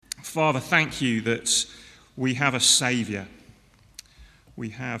Father, thank you that we have a Saviour. We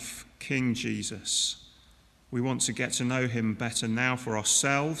have King Jesus. We want to get to know him better now for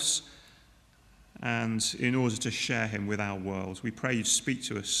ourselves and in order to share him with our world. We pray you speak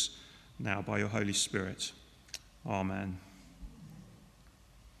to us now by your Holy Spirit. Amen.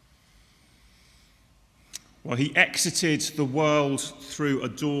 Well, he exited the world through a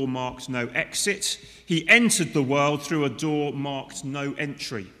door marked no exit. He entered the world through a door marked no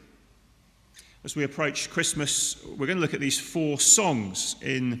entry. As we approach Christmas, we're going to look at these 4 songs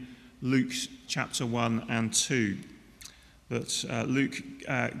in Luke chapter 1 and 2 that Luke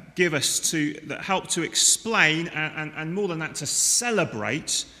give us that help to explain and more than that, to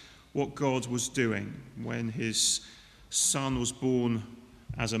celebrate what God was doing when his son was born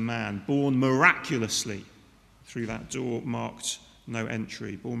as a man, born miraculously through that door marked no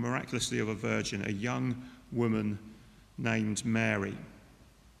entry, born miraculously of a virgin, a young woman named Mary.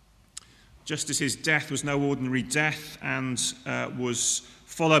 Just as his death was no ordinary death and was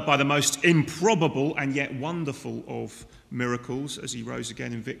followed by the most improbable and yet wonderful of miracles as he rose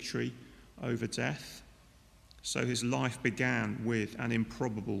again in victory over death, so his life began with an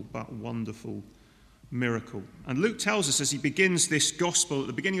improbable but wonderful miracle. And Luke tells us as he begins this gospel at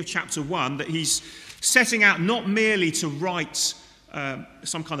the beginning of chapter 1 that he's setting out not merely to write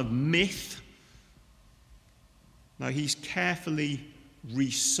some kind of myth. No, he's carefully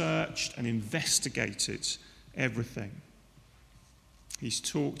researched and investigated everything. He's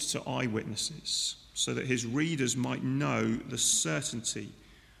talked to eyewitnesses so that his readers might know the certainty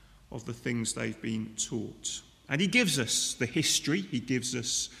of the things they've been taught. And he gives us the history, he gives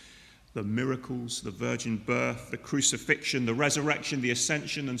us the miracles, the virgin birth, the crucifixion, the resurrection, the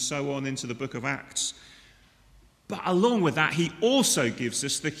ascension, and so on into the book of Acts. But along with that, he also gives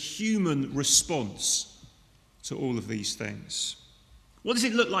us the human response to all of these things. What does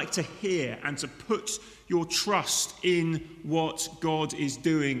it look like to hear and to put your trust in what God is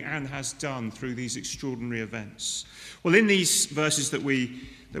doing and has done through these extraordinary events? Well, in these verses that we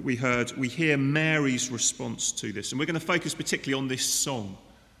heard, we hear Mary's response to this. And we're going to focus particularly on this song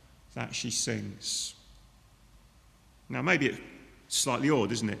that she sings. Now, maybe it's slightly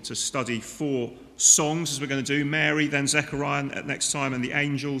odd, isn't it, to study 4 songs as we're going to do, Mary, then Zechariah next time, and the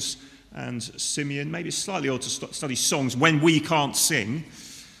angels and Simeon. Maybe it's slightly odd to study songs when we can't sing.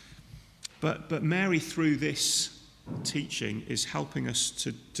 But Mary, through this teaching, is helping us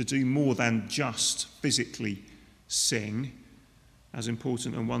to do more than just physically sing, as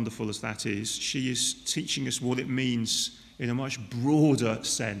important and wonderful as that is. She is teaching us what it means in a much broader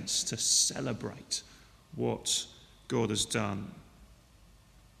sense to celebrate what God has done.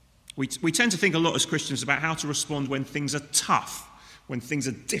 We tend to think a lot as Christians about how to respond when things are tough, when things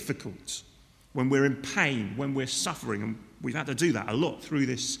are difficult, when we're in pain, when we're suffering. And we've had to do that a lot through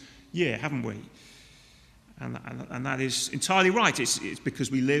this year, haven't we? And that is entirely right. It's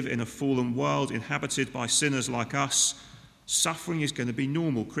because we live in a fallen world inhabited by sinners like us. Suffering is going to be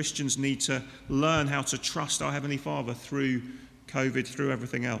normal. Christians need to learn how to trust our Heavenly Father through COVID, through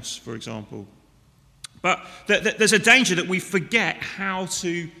everything else, for example. But there's a danger that we forget how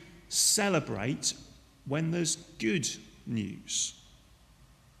to celebrate when there's good news.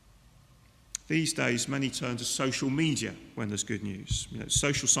 These days, many turn to social media when there's good news.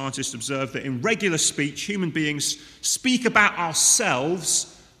 Social scientists observe that in regular speech, human beings speak about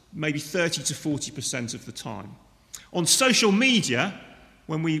ourselves maybe 30 to 40% of the time. On social media,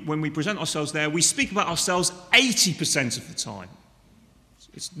 when we present ourselves there, we speak about ourselves 80% of the time.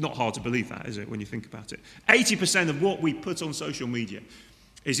 It's not hard to believe that, is it, when you think about it? 80% of what we put on social media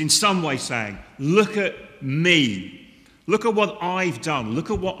is in some way saying, look at me. Look at what I've done.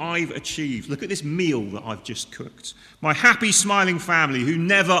 Look at what I've achieved. Look at this meal that I've just cooked. My happy, smiling family who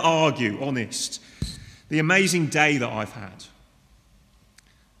never argue, honest. The amazing day that I've had.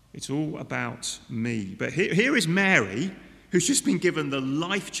 It's all about me. But here is Mary, who's just been given the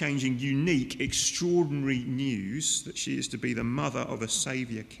life-changing, unique, extraordinary news that she is to be the mother of a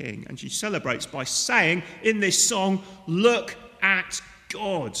Saviour King. And she celebrates by saying in this song, look at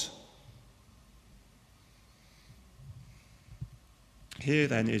God. Here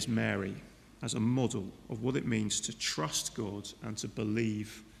then is Mary as a model of what it means to trust God and to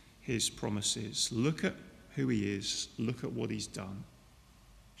believe his promises. Look at who he is. Look at what he's done,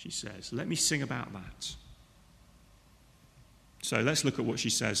 she says. Let me sing about that. So let's look at what she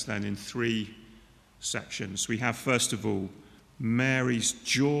says then in 3 sections. We have, first of all, Mary's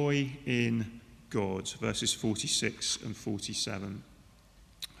joy in God, verses 46 and 47.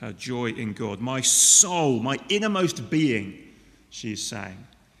 Her joy in God. My soul, my innermost being, she is saying,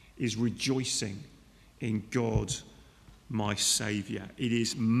 is rejoicing in God my Saviour. It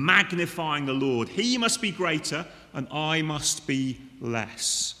is magnifying the Lord. He must be greater and I must be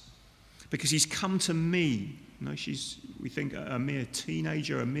less. Because he's come to me. You know, she's, we think, a mere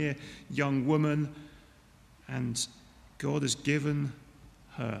teenager, a mere young woman. And God has given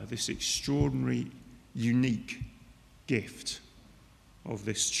her this extraordinary, unique gift of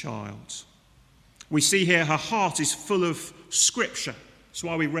this child. We see here her heart is full of Scripture. That's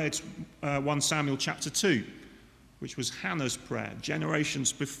why we read 1 Samuel chapter 2, which was Hannah's prayer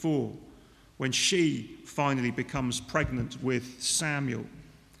generations before, when she finally becomes pregnant with Samuel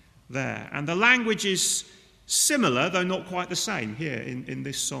there. And the language is similar, though not quite the same, here in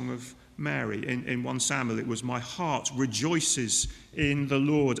this song of Mary. In 1 Samuel, it was, my heart rejoices in the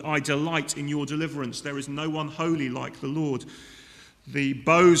Lord. I delight in your deliverance. There is no one holy like the Lord. The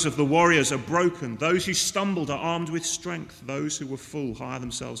bows of the warriors are broken. Those who stumbled are armed with strength. Those who were full hire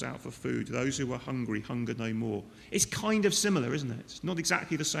themselves out for food. Those who were hungry hunger no more. It's kind of similar, isn't it? It's not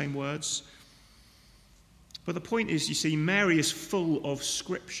exactly the same words. But the point is, you see, Mary is full of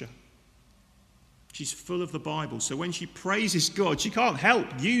Scripture. She's full of the Bible. So when she praises God, she can't help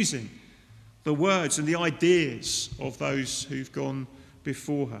using the words and the ideas of those who've gone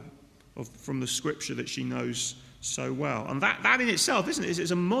before her, from the Scripture that she knows so well. And that in itself, isn't it,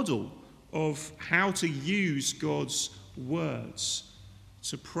 is a model of how to use God's words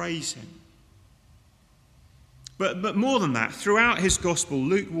to praise him. But more than that, throughout his gospel,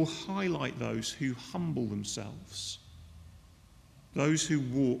 Luke will highlight those who humble themselves, those who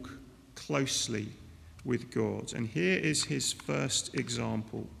walk closely with God. And here is his first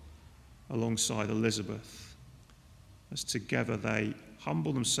example alongside Elizabeth, as together they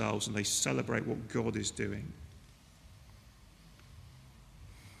humble themselves and they celebrate what God is doing.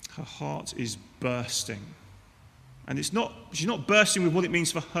 Her heart is bursting. And she's not bursting with what it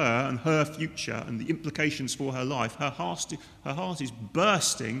means for her and her future and the implications for her life. Her heart is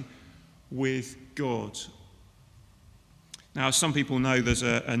bursting with God. Now, as some people know, there's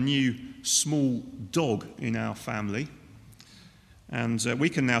a new small dog in our family. And we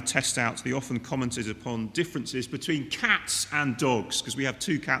can now test out the often commented upon differences between cats and dogs, because we have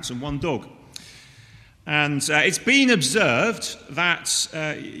 2 cats and 1 dog. And it's been observed that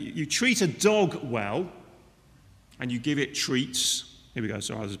you treat a dog well and you give it treats. Here we go.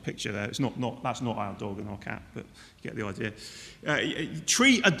 Sorry, there's a picture there. That's not our dog and our cat, but you get the idea.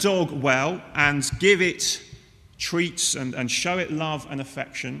 Treat a dog well and give it treats and show it love and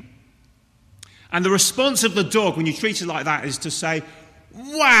affection. And the response of the dog when you treat it like that is to say,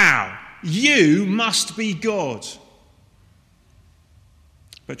 "Wow, you must be God."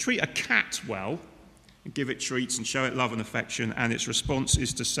 But treat a cat well and give it treats and show it love and affection, and its response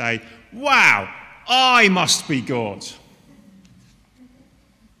is to say, "Wow, I must be God."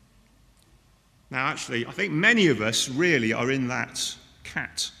 Now, actually, I think many of us really are in that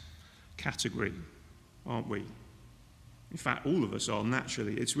cat category, aren't we? In fact, all of us are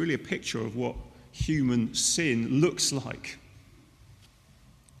naturally. It's really a picture of what human sin looks like.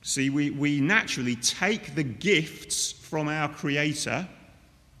 See, we naturally take the gifts from our Creator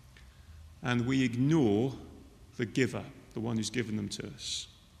and we ignore the giver, the one who's given them to us.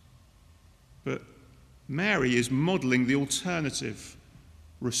 But Mary is modelling the alternative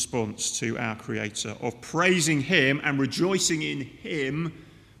response to our Creator of praising him and rejoicing in him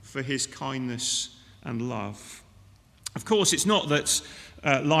for his kindness and love. Of course, it's not that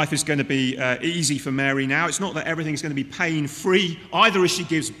life is going to be easy for Mary now. It's not that everything's going to be pain-free, either as she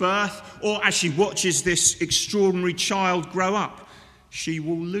gives birth or as she watches this extraordinary child grow up. She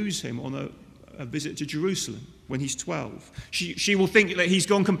will lose him on a visit to Jerusalem when he's 12. She will think that he's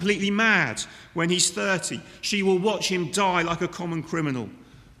gone completely mad when he's 30. She will watch him die like a common criminal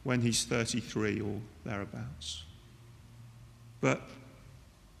when he's 33 or thereabouts. But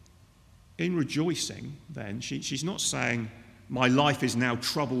in rejoicing, then, she's not saying, "My life is now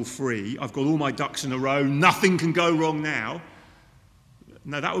trouble-free. I've got all my ducks in a row. Nothing can go wrong now."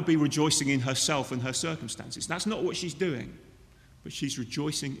 No, that would be rejoicing in herself and her circumstances. That's not what she's doing. But she's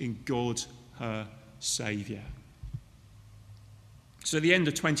rejoicing in God, her Saviour. So at the end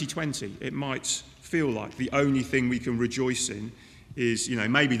of 2020, it might feel like the only thing we can rejoice in is,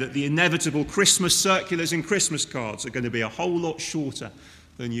 maybe that the inevitable Christmas circulars and Christmas cards are going to be a whole lot shorter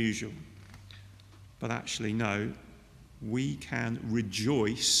than usual. But actually, no, we can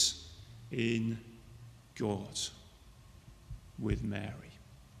rejoice in God with Mary.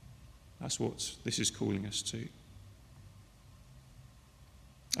 That's what this is calling us to.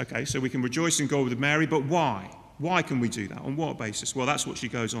 Okay, so we can rejoice in God with Mary, but why? Why can we do that? On what basis? Well, that's what she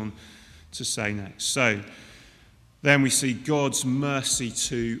goes on to say next. So then we see God's mercy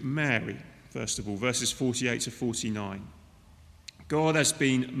to Mary, first of all, verses 48 to 49. God has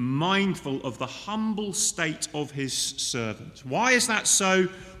been mindful of the humble state of his servant. Why is that so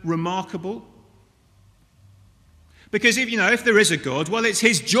remarkable? Because if there is a God, well, it's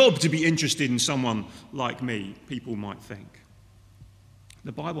his job to be interested in someone like me, people might think.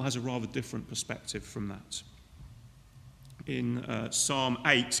 The Bible has a rather different perspective from that. In Psalm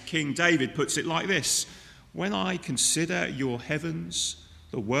 8, King David puts it like this: "When I consider your heavens,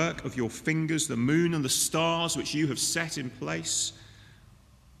 the work of your fingers, the moon and the stars which you have set in place,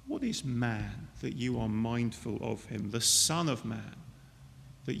 what is man that you are mindful of him, the Son of Man,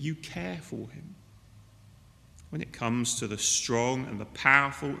 that you care for him?" When it comes to the strong and the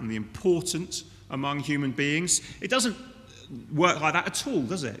powerful and the important among human beings, it doesn't work like that at all,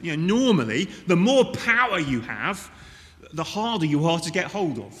 does it? Normally, the more power you have, the harder you are to get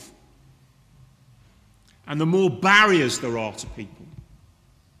hold of. And the more barriers there are to people.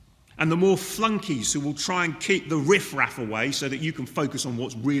 And the more flunkies who will try and keep the riffraff away so that you can focus on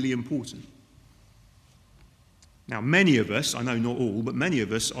what's really important. Now, many of us, I know not all, but many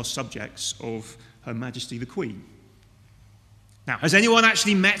of us are subjects of Her Majesty the Queen. Now, has anyone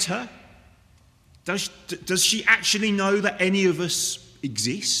actually met her? Does she actually know that any of us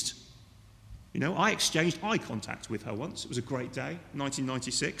exist? I exchanged eye contact with her once. It was a great day,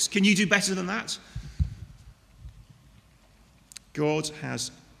 1996. Can you do better than that? God has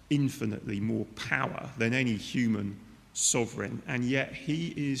infinitely more power than any human sovereign, and yet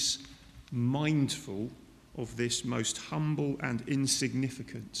he is mindful of this most humble and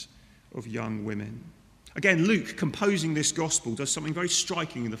insignificant of young women. Again, Luke, composing this gospel, does something very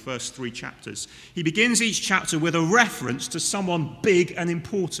striking in the first 3 chapters. He begins each chapter with a reference to someone big and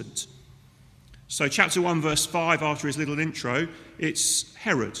important. So chapter 1, verse 5, after his little intro, it's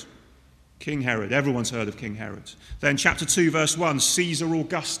Herod, King Herod. Everyone's heard of King Herod. Then chapter 2, verse 1, Caesar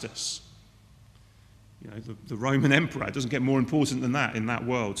Augustus. The Roman emperor. It doesn't get more important than that in that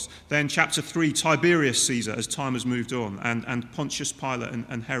world. Then chapter 3, Tiberius Caesar, as time has moved on, and Pontius Pilate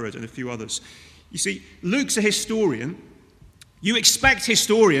and Herod and a few others. You see, Luke's a historian. You expect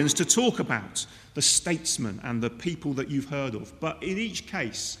historians to talk about the statesmen and the people that you've heard of. But in each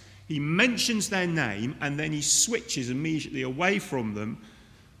case, he mentions their name and then he switches immediately away from them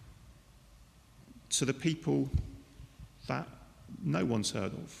to the people that no one's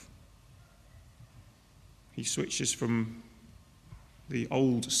heard of. He switches from the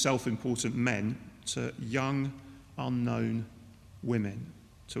old self-important men to young, unknown women,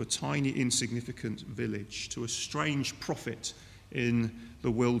 to a tiny, insignificant village, to a strange prophet in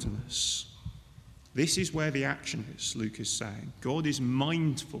the wilderness. This is where the action is, Luke is saying. God is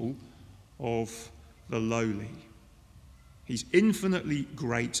mindful of the lowly. He's infinitely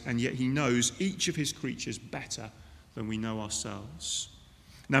great, and yet he knows each of his creatures better than we know ourselves.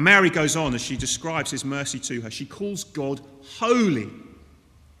 Now, Mary goes on as she describes his mercy to her. She calls God holy.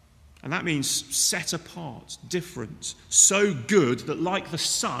 And that means set apart, different, so good that like the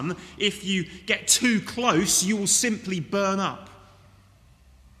sun, if you get too close, you will simply burn up.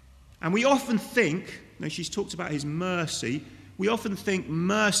 And we often think, she's talked about his mercy, we often think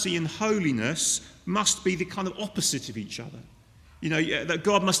mercy and holiness must be the kind of opposite of each other. That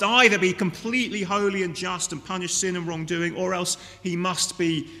God must either be completely holy and just and punish sin and wrongdoing, or else he must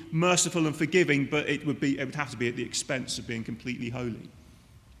be merciful and forgiving, but it would have to be at the expense of being completely holy.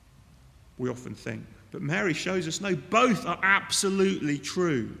 We often think. But Mary shows us, no, both are absolutely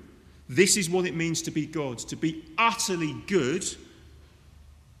true. This is what it means to be God, to be utterly good,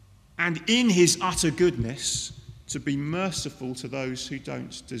 and in his utter goodness, to be merciful to those who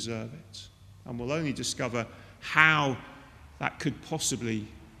don't deserve it. And we'll only discover how that could possibly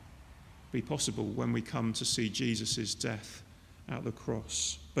be possible when we come to see Jesus' death at the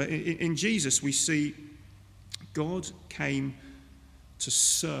cross. But in Jesus, we see God came to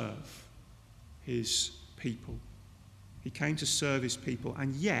serve his people. He came to serve his people,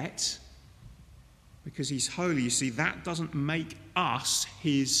 and yet, because he's holy, you see, that doesn't make us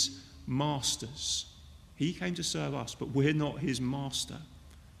his masters. He came to serve us, but we're not his master.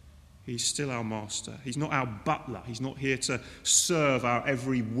 He's still our master. He's not our butler. He's not here to serve our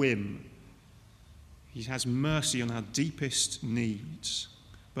every whim. He has mercy on our deepest needs.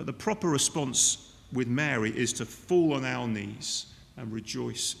 But the proper response with Mary is to fall on our knees and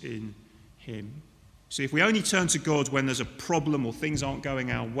rejoice in him. See, if we only turn to God when there's a problem or things aren't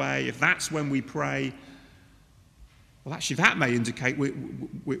going our way, if that's when we pray, well, actually, that may indicate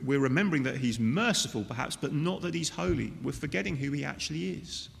we're remembering that he's merciful, perhaps, but not that he's holy. We're forgetting who he actually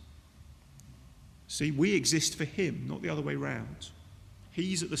is. See, we exist for him, not the other way round.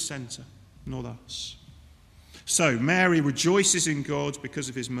 He's at the centre, not us. So, Mary rejoices in God because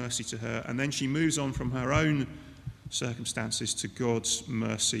of his mercy to her, and then she moves on from her own circumstances to God's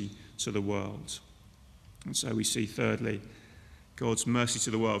mercy to the world. And so we see, thirdly, God's mercy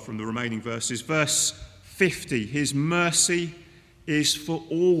to the world from the remaining verses. Verse 50, his mercy is for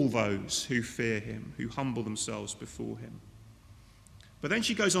all those who fear him, who humble themselves before him. But then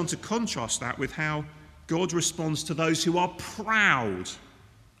she goes on to contrast that with how God responds to those who are proud,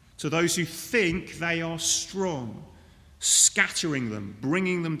 to those who think they are strong, scattering them,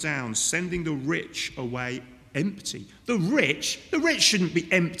 bringing them down, sending the rich away empty. The rich shouldn't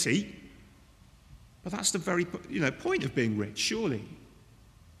be empty. But that's the very point of being rich, surely,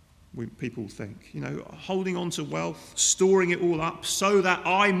 people think. Holding on to wealth, storing it all up so that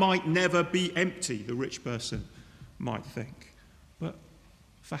I might never be empty, the rich person might think. But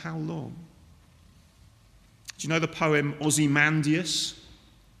for how long? Do you know the poem Ozymandias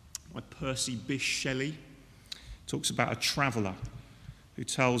by Percy Bysshe Shelley? It talks about a traveller who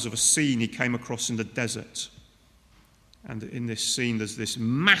tells of a scene he came across in the desert. And in this scene, there's this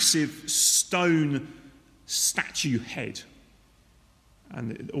massive stone statue head.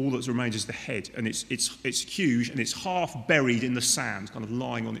 And all that's remained is the head. And it's huge, and it's half buried in the sand, kind of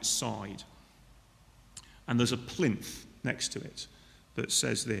lying on its side. And there's a plinth next to it that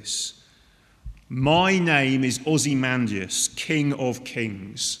says this: "My name is Ozymandias, King of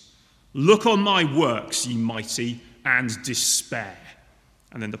Kings. Look on my works, ye mighty, and despair."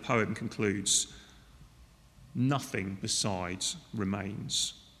 And then the poem concludes: "Nothing besides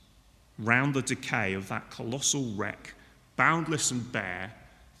remains. Round the decay of that colossal wreck, boundless and bare,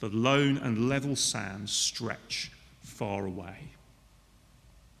 the lone and level sands stretch far away."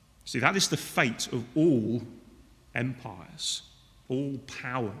 See, that is the fate of all empires, all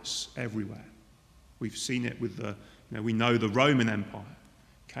powers everywhere. We've seen it with we know the Roman Empire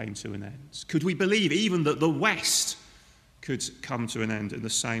came to an end. Could we believe even that the West could come to an end in the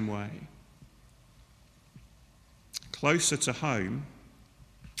same way? Closer to home,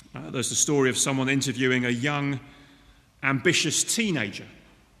 there's the story of someone interviewing a young, ambitious teenager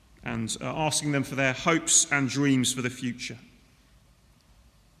and asking them for their hopes and dreams for the future.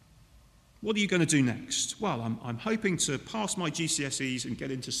 What are you going to do next? Well, I'm hoping to pass my GCSEs and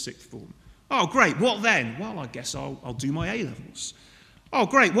get into sixth form. Oh, great. What then? Well, I guess I'll do my A-levels. Oh,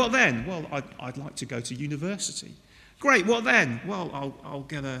 great. What then? Well, I'd like to go to university. Great. What then? Well, I'll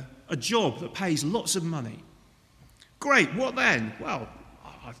get a job that pays lots of money. Great. What then? Well,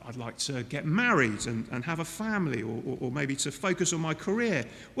 I'd like to get married and have a family, or maybe to focus on my career.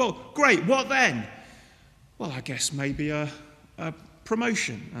 Well, great. What then? Well, I guess maybe a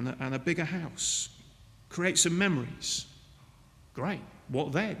promotion and a bigger house. Create some memories. Great.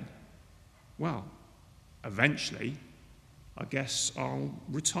 What then? Well, eventually, I guess I'll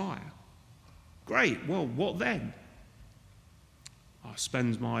retire. Great. Well, what then? I'll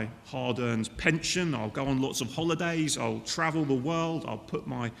spend my hard-earned pension. I'll go on lots of holidays. I'll travel the world. I'll put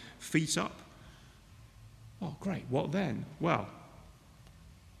my feet up. Oh, great. What then? Well,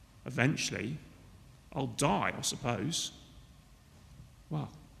 eventually, I'll die, I suppose. Well,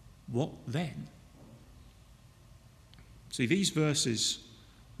 what then? See, these verses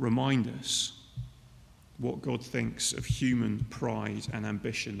remind us what God thinks of human pride and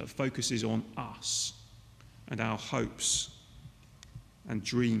ambition that focuses on us and our hopes and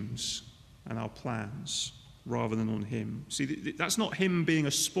dreams and our plans rather than on him. See, that's not him being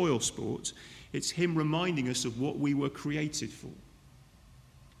a spoil sport. It's him reminding us of what we were created for.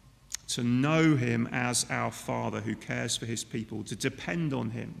 To know him as our Father who cares for his people, to depend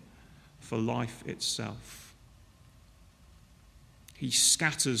on him for life itself. He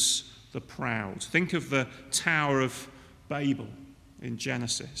scatters the proud. Think of the Tower of Babel in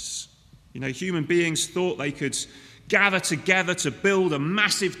Genesis. Human beings thought they could gather together to build a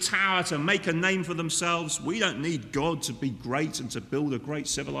massive tower to make a name for themselves. We don't need God to be great and to build a great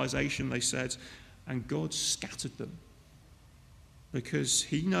civilization, they said. And God scattered them because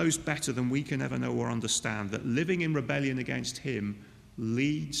he knows better than we can ever know or understand that living in rebellion against him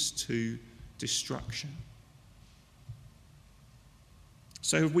leads to destruction.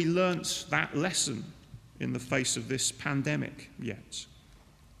 So have we learnt that lesson in the face of this pandemic yet?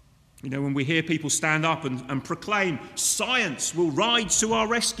 When we hear people stand up and proclaim, science will ride to our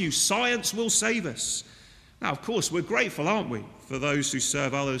rescue, science will save us. Now, of course, we're grateful, aren't we, for those who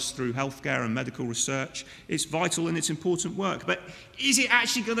serve others through healthcare and medical research. It's vital and it's important work. But is it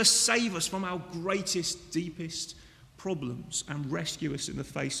actually going to save us from our greatest, deepest problems and rescue us in the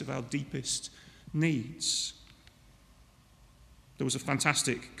face of our deepest needs? There was a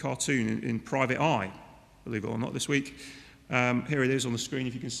fantastic cartoon in Private Eye, believe it or not, this week. Here it is on the screen,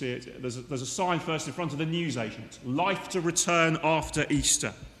 if you can see it. There's a sign first in front of the newsagent. Life to return after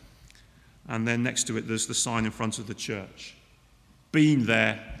Easter. And then next to it, there's the sign in front of the church. Been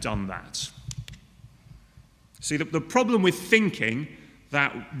there, done that. See, the problem with thinking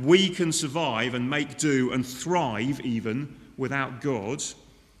that we can survive and make do and thrive even without God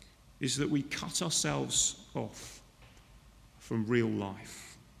is that we cut ourselves off from real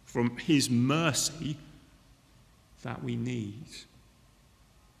life, from his mercy that we need.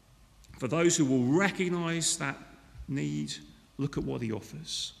 For those who will recognize that need, look at what he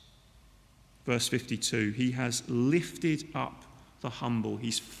offers. Verse 52, he has lifted up the humble.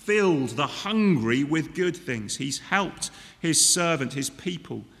 He's filled the hungry with good things. He's helped his servant, his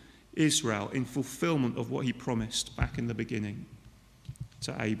people, Israel, in fulfillment of what he promised back in the beginning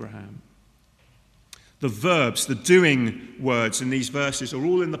to Abraham. The verbs, the doing words in these verses are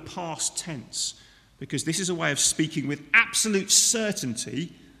all in the past tense, because this is a way of speaking with absolute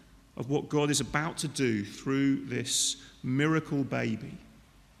certainty of what God is about to do through this miracle baby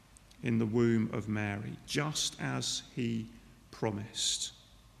in the womb of Mary, just as he promised.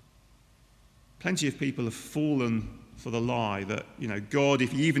 Plenty of people have fallen for the lie that, God,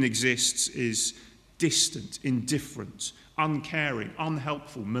 if he even exists, is distant, indifferent, uncaring,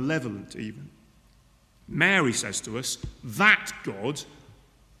 unhelpful, malevolent even. Mary says to us, that God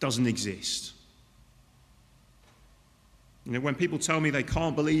doesn't exist. When people tell me they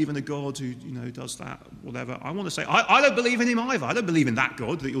can't believe in a God who, does that, whatever, I want to say, I don't believe in him either. I don't believe in that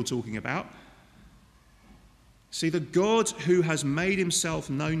God that you're talking about. See, the God who has made himself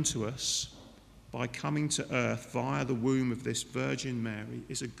known to us by coming to earth via the womb of this Virgin Mary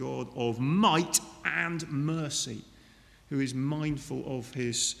is a God of might and mercy, who is mindful of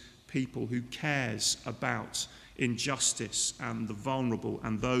his people, who cares about injustice and the vulnerable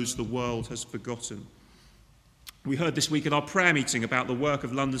and those the world has forgotten. We heard this week at our prayer meeting about the work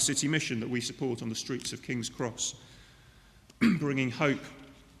of London City Mission that we support on the streets of King's Cross, bringing hope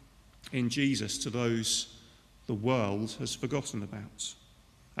in Jesus to those the world has forgotten about.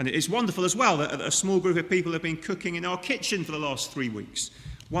 And it is wonderful as well that a small group of people have been cooking in our kitchen for the last 3 weeks,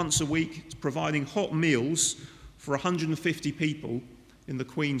 once a week, providing hot meals for 150 people in the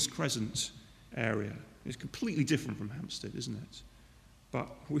Queen's Crescent area. It's completely different from Hampstead, isn't it? But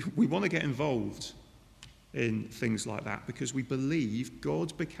we want to get involved in things like that because we believe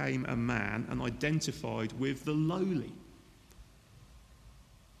God became a man and identified with the lowly.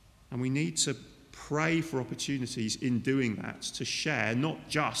 And we need to pray for opportunities in doing that to share not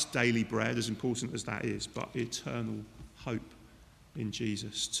just daily bread, as important as that is, but eternal hope in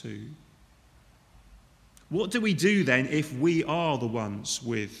Jesus too. What do we do then if we are the ones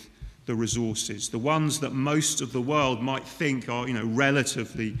with the resources, the ones that most of the world might think are,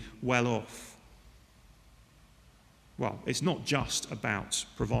 relatively well off? Well, it's not just about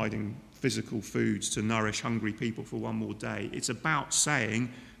providing physical foods to nourish hungry people for one more day. It's about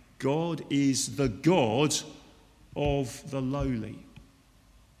saying God is the God of the lowly,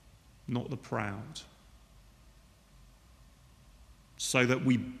 not the proud. So that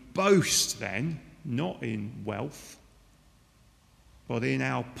we boast then, not in wealth, but in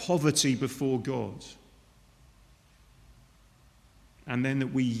our poverty before God. And then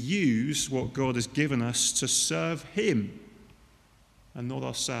that we use what God has given us to serve him and not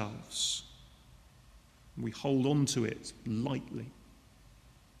ourselves. We hold on to it lightly.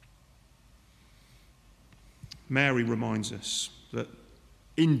 Mary reminds us that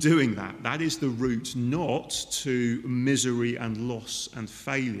in doing that, that is the route not to misery and loss and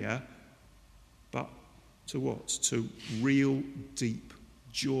failure, but to what? To real deep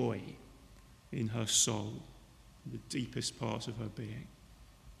joy in her soul, the deepest part of her being.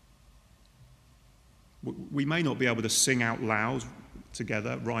 We may not be able to sing out loud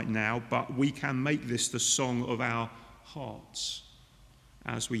together right now, but we can make this the song of our hearts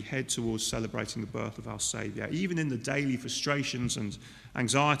as we head towards celebrating the birth of our Saviour. Even in the daily frustrations and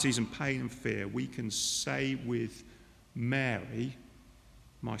anxieties and pain and fear, we can say with Mary,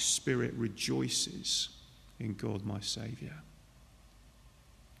 my spirit rejoices in God my Saviour.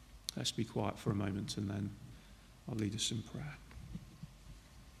 Let's be quiet for a moment and then I'll lead us in prayer.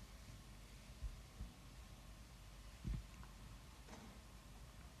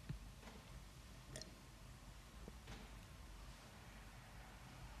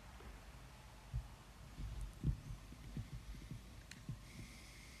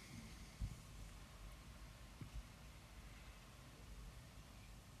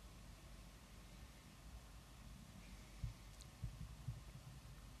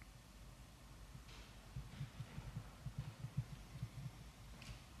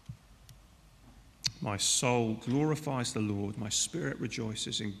 My soul glorifies the Lord. My spirit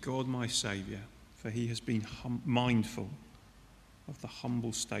rejoices in God my Saviour, for he has been mindful of the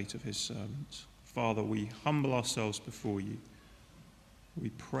humble state of his servant. Father, we humble ourselves before you. We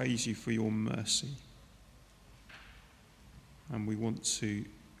praise you for your mercy. And we want to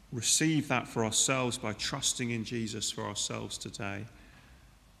receive that for ourselves by trusting in Jesus for ourselves today.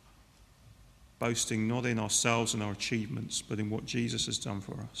 Boasting not in ourselves and our achievements, but in what Jesus has done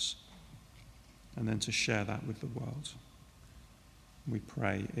for us. And then to share that with the world. We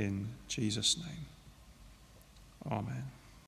pray in Jesus' name. Amen.